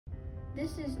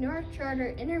This is Newark Charter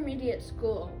Intermediate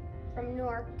School from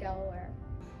Newark, Delaware.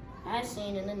 As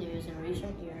seen in the news in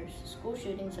recent years, school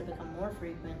shootings have become more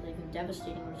frequent, leaving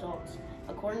devastating results.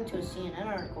 According to a CNN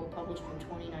article published in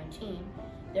 2019,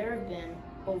 there have been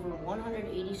over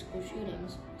 180 school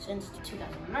shootings since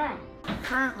 2009.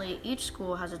 Currently, each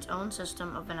school has its own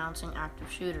system of announcing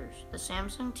active shooters. The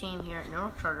Samsung team here at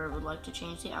Newark Charter would like to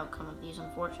change the outcome of these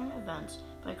unfortunate events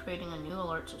by creating a new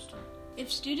alert system. If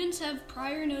students have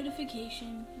prior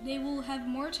notification, they will have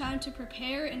more time to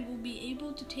prepare and will be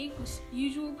able to take the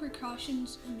usual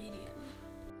precautions immediately.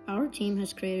 Our team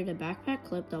has created a backpack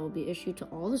clip that will be issued to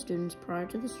all the students prior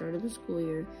to the start of the school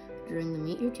year during the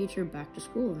Meet Your Teacher Back to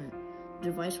School event. The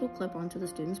device will clip onto the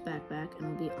student's backpack and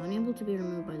will be unable to be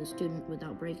removed by the student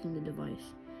without breaking the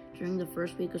device. During the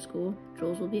first week of school,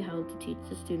 drills will be held to teach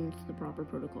the students the proper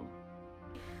protocol.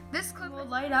 This clip will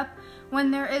light up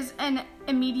when there is an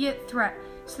immediate threat,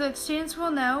 so that students will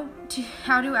know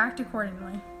how to act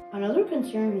accordingly. Another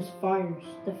concern is fires.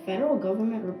 The federal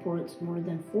government reports more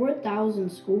than 4,000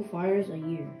 school fires a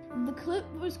year. The clip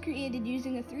was created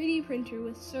using a 3D printer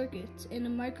with circuits and a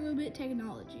microbit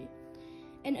technology,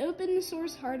 an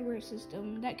open-source hardware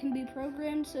system that can be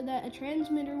programmed so that a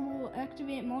transmitter will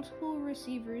activate multiple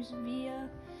receivers via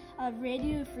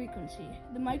radio frequency.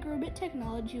 The microbit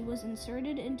technology was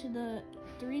inserted into the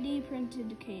 3D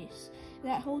printed case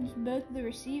that holds both the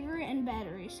receiver and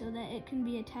battery so that it can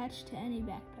be attached to any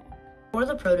backpack. For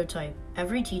the prototype,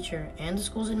 every teacher and the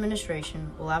school's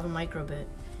administration will have a microbit.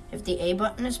 If the A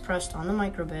button is pressed on the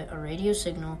microbit, a radio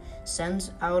signal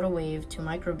sends out a wave to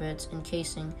microbits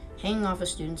encasing hanging off a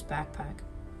student's backpack.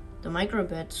 The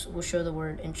microbits will show the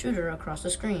word intruder across the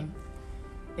screen.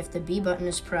 If the B button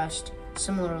is pressed,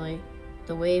 similarly,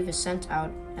 the wave is sent out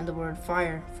and the word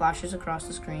fire flashes across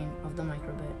the screen of the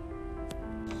microbit.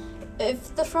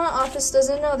 If the front office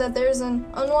doesn't know that there is an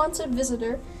unwanted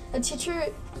visitor, a teacher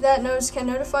that knows can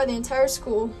notify the entire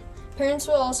school. Parents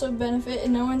will also benefit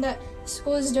in knowing that the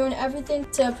school is doing everything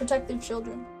to protect their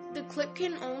children. The clip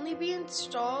can only be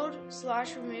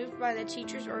installed/removed by the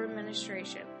teachers or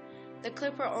administration. The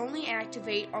clip will only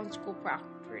activate on school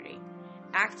property.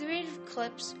 Activated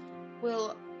clips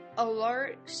will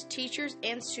alert teachers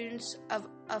and students of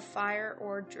a fire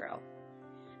or drill.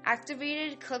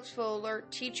 Activated clips will alert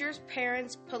teachers,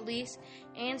 parents, police,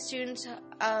 and students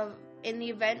in the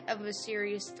event of a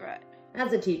serious threat.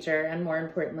 As a teacher, and more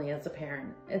importantly as a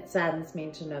parent, it saddens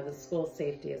me to know that school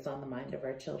safety is on the mind of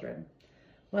our children.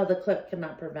 While the clip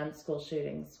cannot prevent school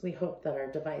shootings, we hope that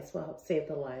our device will help save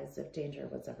the lives if danger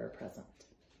was ever present.